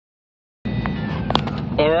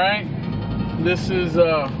Alright, this is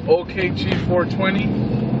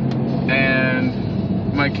Okchief420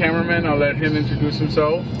 and my cameraman, I'll let him introduce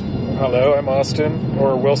himself. Hello, I'm Austin,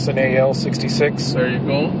 or Wilson AL66. There you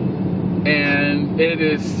go. And it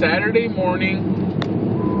is Saturday morning,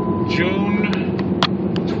 June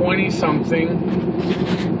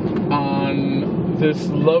 20-something, on this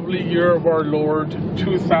lovely year of our Lord,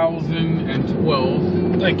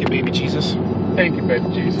 2012. Thank you, baby Jesus. Thank you, baby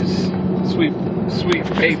Jesus. Sweet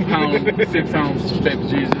 8-pound, 6-ounce baby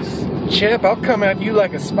Jesus. Chip, I'll come at you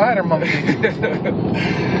like a spider monkey.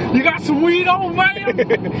 You got some weed on, man?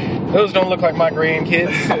 Those don't look like my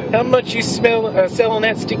grandkids. How much you selling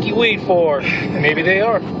that sticky weed for? Maybe they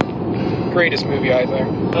are. Greatest movie, I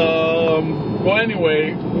think. Well,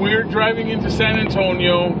 anyway, we're driving into San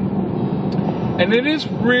Antonio, and it is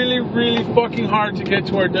really, really fucking hard to get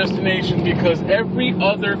to our destination because every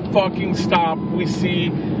other fucking stop we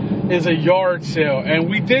see is a yard sale. And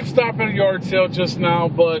we did stop at a yard sale just now,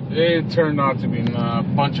 but it turned out to be a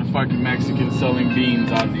bunch of fucking Mexicans selling beans,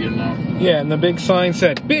 oddly enough. Yeah, and the big sign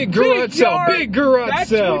said, big garage sale, big garage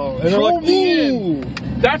sale. And they're like, ooh.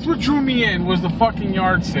 That's what drew me in, was the fucking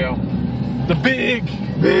yard sale. The big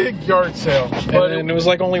yard sale. But and it was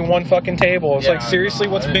like only one fucking table. It's like, seriously,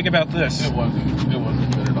 what's big about this? It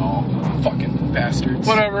wasn't good at all. Fucking bastards.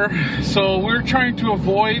 Whatever. So we're trying to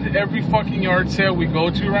avoid every fucking yard sale we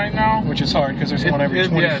go to right now. Which is hard because there's one every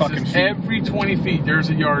 20 fucking feet. Every 20 feet there's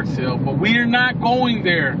a yard sale. But we are not going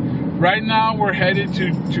there. Right now we're headed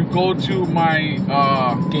to go to my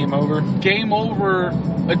Gameover.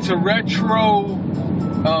 It's a retro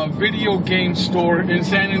video game store in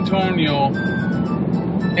San Antonio.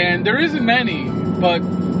 And there isn't many, but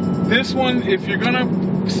this one, if you got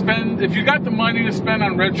the money to spend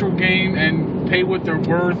on retro game and pay what they're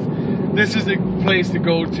worth, this is the place to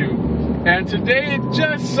go to. And today it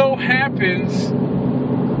just so happens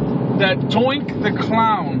that Doink the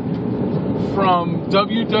Clown from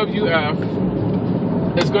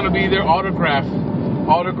WWF is going to be there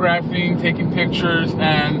autographing, taking pictures,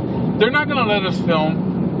 and they're not going to let us film.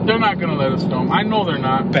 They're not going to let us film. I know they're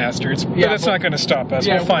not. Bastards. But that's not going to stop us.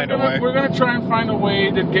 We'll find a way. We're going to try and find a way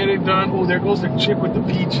to get it done. Oh, there goes the chick with the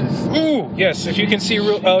peaches. Ooh, yes. If you can see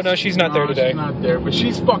real... Oh, no, she's not there today. She's not there. But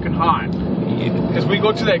she's fucking hot. Because we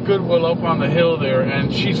go to that Goodwill up on the hill there,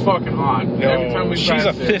 and she's fucking hot. No, every time we she's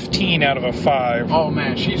a 15 out of a 5. Oh,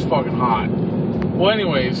 man. She's fucking hot. Well,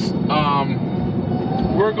 anyways,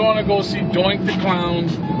 we're going to go see Doink the Clown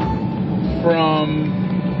from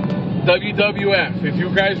WWF. If you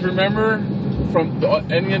guys remember, from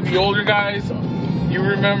any of the older guys, you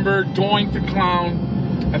remember Doink the Clown.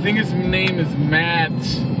 I think his name is Matt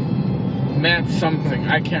something.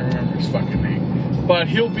 I can't remember his fucking name. But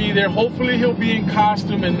he'll be there. Hopefully he'll be in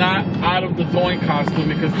costume and not out of the Doink costume,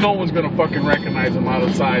 because no one's gonna fucking recognize him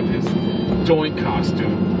outside his Doink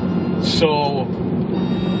costume. So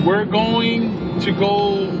we're going to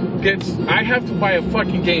go I have to buy a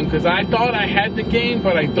fucking game because I thought I had the game,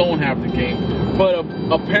 but I don't have the game. But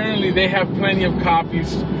apparently they have plenty of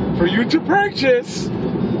copies for you to purchase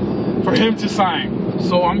for him to sign.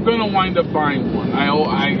 So I'm gonna wind up buying one. I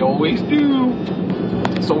always do.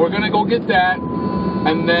 So we're gonna go get that,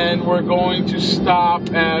 and then we're going to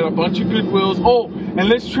stop at a bunch of Goodwills. Oh, and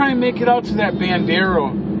let's try and make it out to that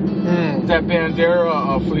Bandera. That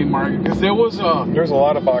Bandera flea market, because there's a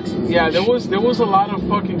lot of boxes. Yeah, there was a lot of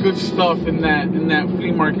fucking good stuff in that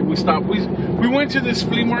flea market. We stopped. We went to this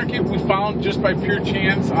flea market we found just by pure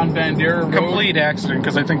chance on Bandera Road. Complete accident,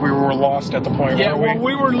 because I think we were lost at the point. Yeah, well,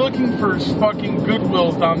 we were looking for fucking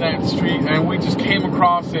Goodwills down that street, and we just came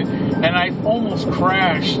across it, and I almost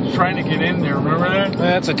crashed trying to get in there. Remember that?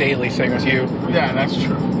 That's a daily thing with you. Yeah, that's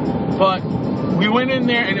true. But we went in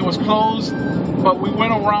there and it was closed. But we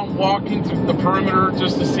went around walking through the perimeter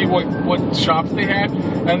just to see what shops they had,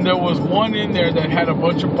 and there was one in there that had a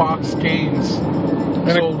bunch of box games.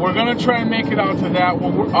 So we're gonna try and make it out to that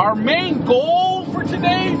one. Our main goal for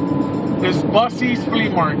today is Bussy's Flea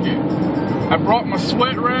Market. I brought my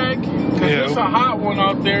sweat rag because it's a hot one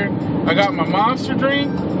out there. I got my Monster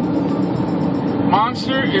drink.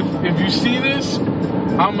 Monster, if you see this,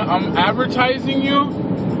 I'm advertising you.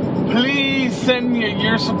 Please send me a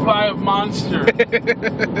year's supply of Monster.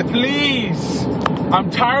 Please. I'm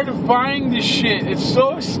tired of buying this shit. It's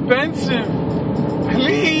so expensive.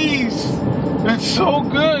 Please. It's so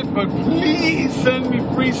good, but please send me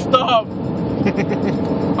free stuff.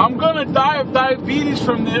 I'm gonna die of diabetes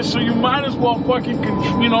from this, so you might as well fucking,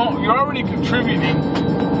 you're already contributing,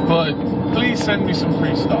 but please send me some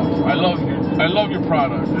free stuff. I love you. I love your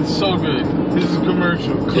product. It's so good. This is a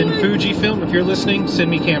commercial. In Fujifilm, if you're listening,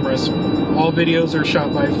 send me cameras. All videos are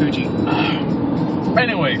shot by Fuji.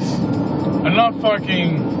 Anyways, enough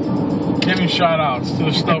fucking giving shout outs to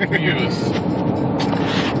the stuff we use.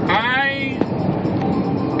 I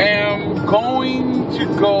am going to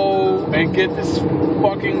go and get this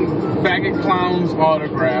fucking faggot clown's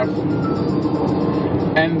autograph.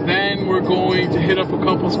 And then we're going to hit up a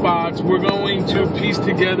couple spots. We're going to piece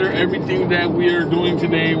together everything that we are doing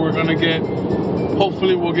today. We're going to get,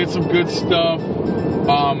 hopefully we'll get some good stuff.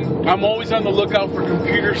 I'm always on the lookout for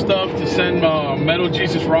computer stuff to send Metal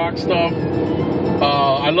Jesus Rock stuff.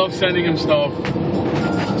 I love sending him stuff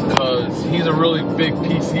because he's a really big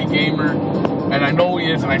PC gamer. And I know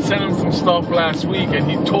he is. And I sent him some stuff last week and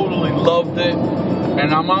he totally loved it.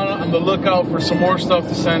 And I'm on the lookout for some more stuff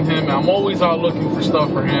to send him. I'm always out looking for stuff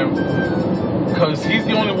for him because he's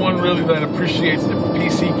the only one really that appreciates the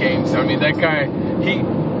PC games. I mean, that guy, he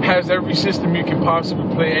has every system you can possibly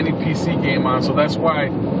play any PC game on. So that's why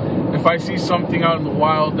if I see something out in the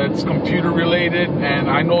wild that's computer related and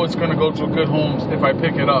I know it's going to go to a good home if I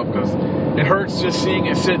pick it up, because it hurts just seeing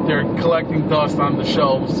it sit there collecting dust on the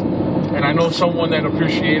shelves. And I know someone that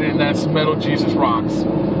appreciates it, and that's Metal Jesus Rocks.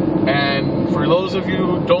 And for those of you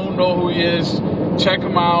who don't know who he is, check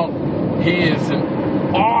him out. He is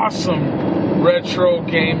an awesome retro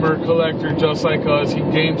gamer collector just like us. He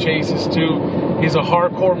game chases too. He's a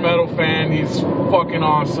hardcore metal fan. He's fucking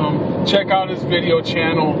awesome. Check out his video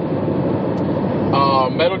channel,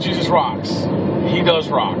 Metal Jesus Rocks. He does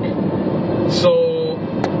rock. So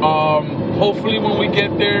hopefully when we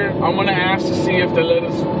get there, I'm gonna ask to see if they let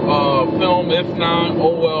us film. If not,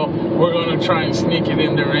 oh well, we're gonna try and sneak it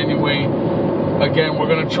in there anyway. Again, we're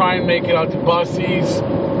gonna try and make it out to Bussies.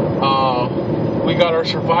 We got our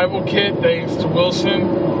survival kit thanks to Wilson.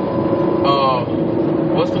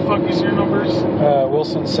 What's the fuck is your numbers?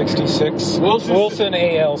 Wilson 66. Wilson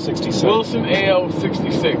AL 66. Wilson AL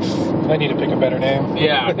 66. I need to pick a better name.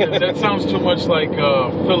 Yeah, that sounds too much like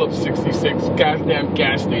Phillips 66. Goddamn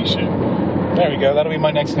gas station. There we go. That'll be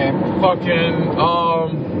my next name. Fucking,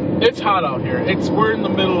 it's hot out here. We're in the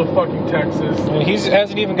middle of fucking Texas. And he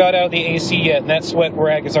hasn't even got out of the AC yet, and that sweat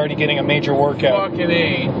rag is already getting a major workout. Fucking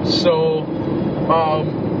A. So,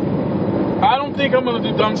 I don't think I'm gonna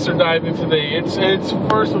do dumpster diving today. It's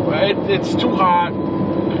first of all, it's too hot,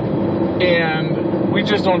 and we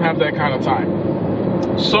just don't have that kind of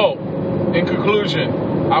time. So, in conclusion,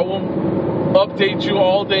 I will update you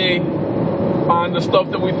all day on the stuff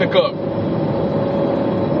that we pick up,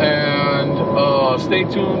 and stay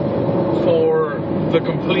tuned for the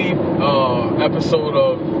complete episode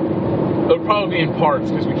of. It'll probably be in parts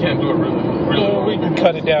because we can't do it really Well, we can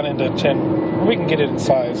cut it down into 10. We can get it in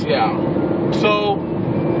size. Yeah. So,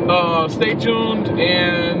 stay tuned,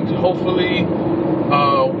 and hopefully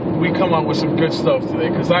we come out with some good stuff today,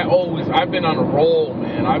 because I've been on a roll,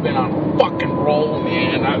 man. I've been on a fucking roll,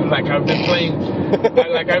 man. I've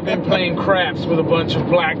been playing craps with a bunch of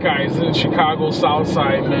black guys in Chicago South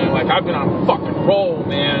Side, man. Like, I've been on a fucking roll,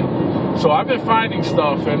 man. So I've been finding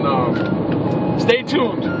stuff, and stay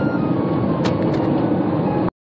tuned.